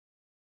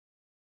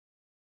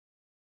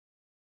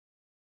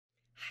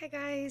Hi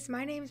guys,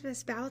 my name is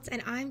Miss Bouts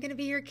and I'm going to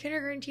be your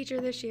kindergarten teacher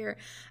this year.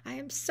 I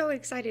am so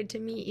excited to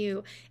meet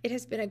you. It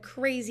has been a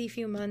crazy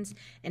few months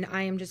and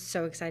I am just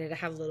so excited to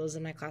have littles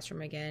in my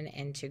classroom again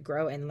and to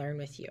grow and learn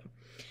with you.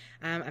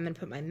 I'm going to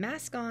put my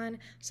mask on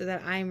so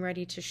that I'm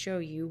ready to show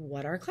you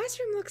what our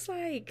classroom looks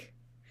like.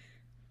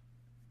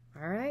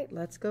 All right,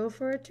 let's go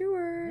for a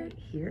tour.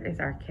 Here is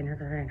our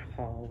kindergarten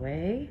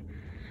hallway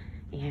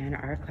and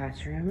our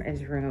classroom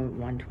is room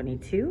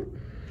 122.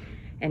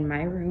 In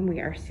my room, we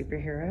are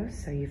superheroes,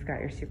 so you've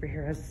got your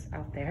superheroes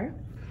out there.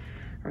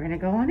 We're gonna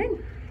go on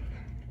in.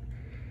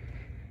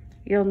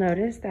 You'll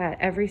notice that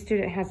every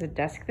student has a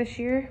desk this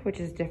year,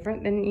 which is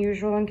different than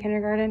usual in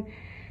kindergarten.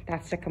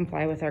 That's to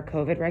comply with our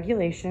COVID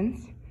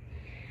regulations.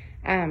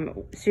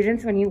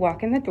 Students, when you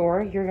walk in the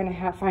door, you're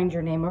gonna find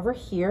your name over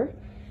here,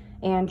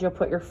 and you'll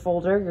put your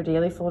folder, your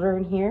daily folder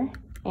in here,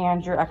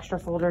 and your extra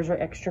folders or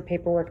extra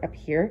paperwork up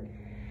here.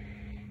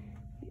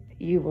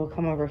 You will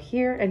come over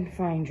here and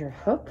find your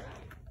hook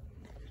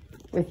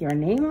with your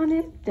name on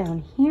it down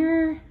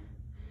here,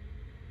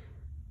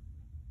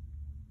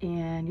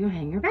 and you'll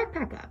hang your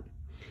backpack up.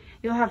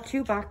 You'll have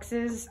two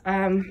boxes.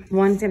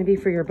 One's gonna be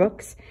for your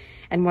books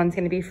and one's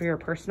gonna be for your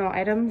personal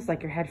items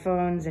like your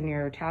headphones and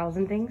your towels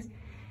and things.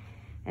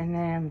 And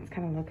then let's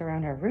kind of look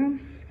around our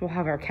room. We'll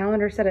have our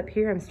calendar set up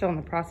here. I'm still in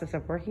the process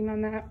of working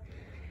on that.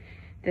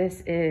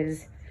 This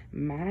is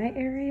my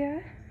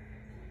area.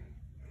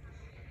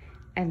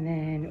 And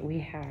then we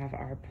have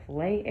our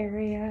play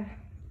area,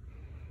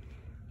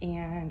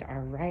 and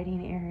our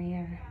writing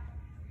area,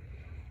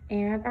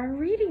 and our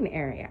reading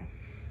area.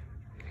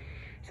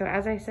 So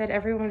as I said,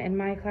 everyone in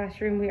my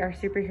classroom, we are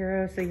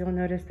superheroes, so you'll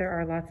notice there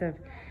are lots of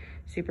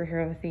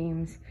superhero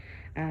themes,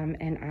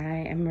 and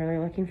I am really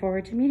looking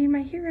forward to meeting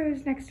my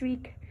heroes next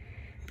week.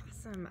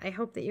 Awesome. I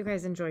hope that you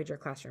guys enjoyed your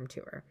classroom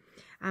tour.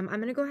 I'm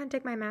gonna go ahead and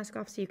take my mask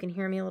off so you can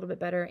hear me a little bit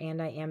better, and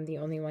I am the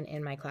only one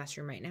in my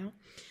classroom right now.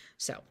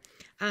 So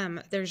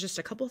there's just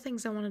a couple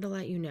things I wanted to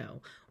let you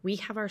know. We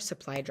have our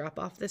supply drop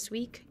off this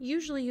week.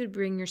 Usually you'd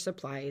bring your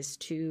supplies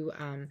to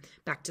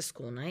back to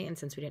school night, and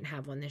since we didn't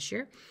have one this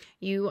year,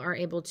 you are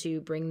able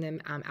to bring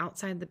them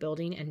outside the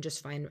building and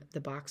just find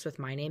the box with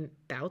my name,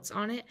 Bouts,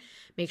 on it.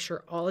 Make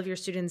sure all of your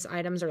students'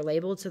 items are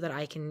labeled so that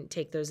I can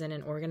take those in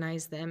and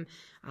organize them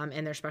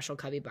in their special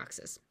cubby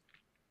boxes.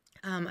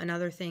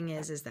 Another thing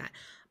is that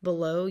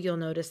below you'll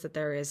notice that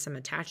there is some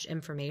attached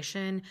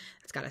information.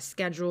 It's got a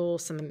schedule,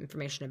 some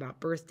information about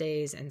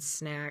birthdays and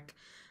snack,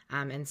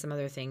 and some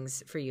other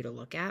things for you to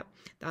look at.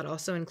 That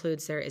also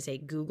includes there is a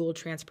Google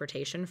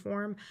transportation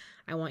form.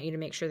 I want you to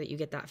make sure that you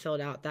get that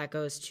filled out. That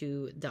goes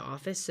to the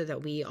office so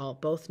that we all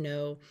both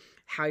know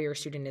how your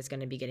student is going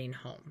to be getting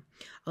home.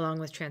 Along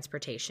with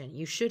transportation,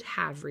 you should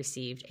have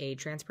received a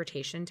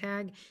transportation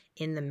tag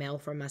in the mail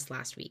from us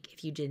last week.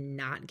 If you did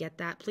not get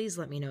that, please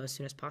let me know as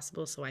soon as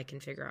possible so I can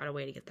figure out a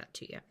way to get that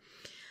to you.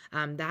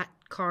 That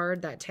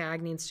card, that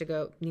tag needs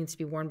to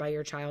be worn by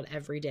your child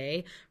every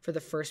day for the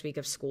first week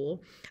of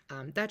school.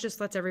 That just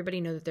lets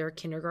everybody know that they're a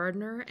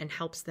kindergartner and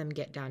helps them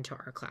get down to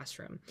our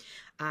classroom.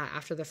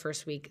 After the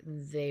first week,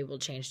 they will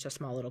change to a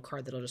small little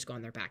card that'll just go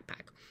in their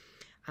backpack.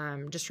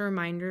 Just a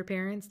reminder,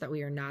 parents, that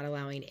we are not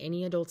allowing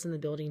any adults in the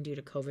building due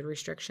to COVID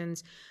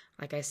restrictions.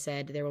 Like I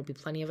said, there will be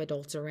plenty of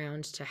adults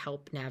around to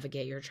help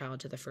navigate your child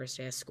to the first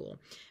day of school.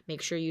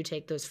 Make sure you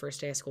take those first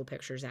day of school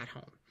pictures at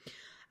home.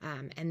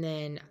 And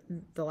then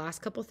the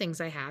last couple things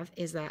I have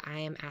is that I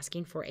am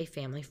asking for a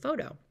family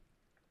photo.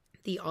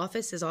 The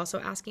office is also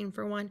asking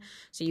for one,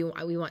 so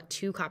we want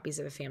 2 copies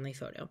of a family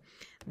photo.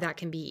 That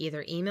can be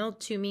either emailed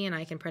to me and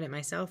I can print it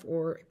myself,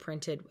 or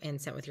printed and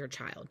sent with your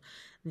child.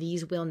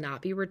 These will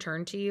not be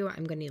returned to you.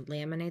 I'm going to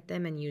laminate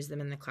them and use them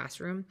in the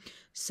classroom,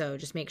 so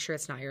just make sure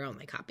it's not your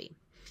only copy.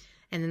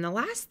 And then the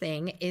last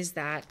thing is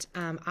that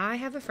I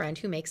have a friend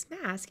who makes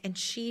masks, and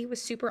she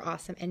was super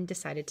awesome and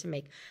decided to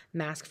make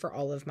masks for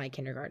all of my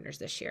kindergartners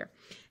this year.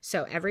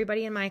 So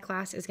everybody in my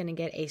class is going to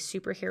get a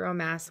superhero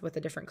mask with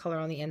a different color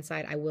on the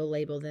inside. I will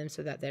label them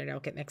so that they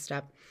don't get mixed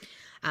up.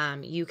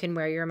 You can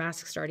wear your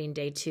mask starting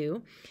day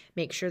 2.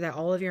 Make sure that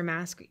all of your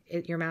masks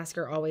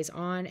are always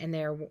on and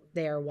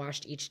they are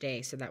washed each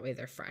day so that way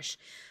they're fresh.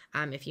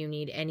 If you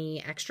need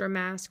any extra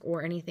mask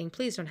or anything,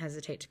 please don't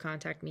hesitate to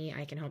contact me.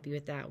 I can help you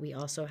with that. We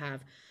also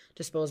have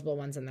disposable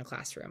ones in the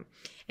classroom.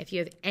 If you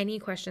have any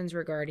questions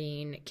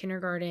regarding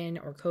kindergarten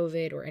or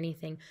COVID or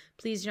anything,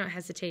 please do not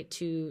hesitate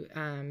to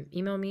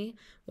email me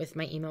with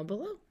my email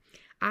below.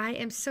 I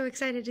am so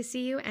excited to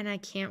see you, and I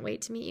can't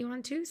wait to meet you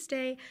on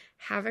Tuesday.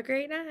 Have a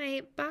great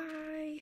night. Bye.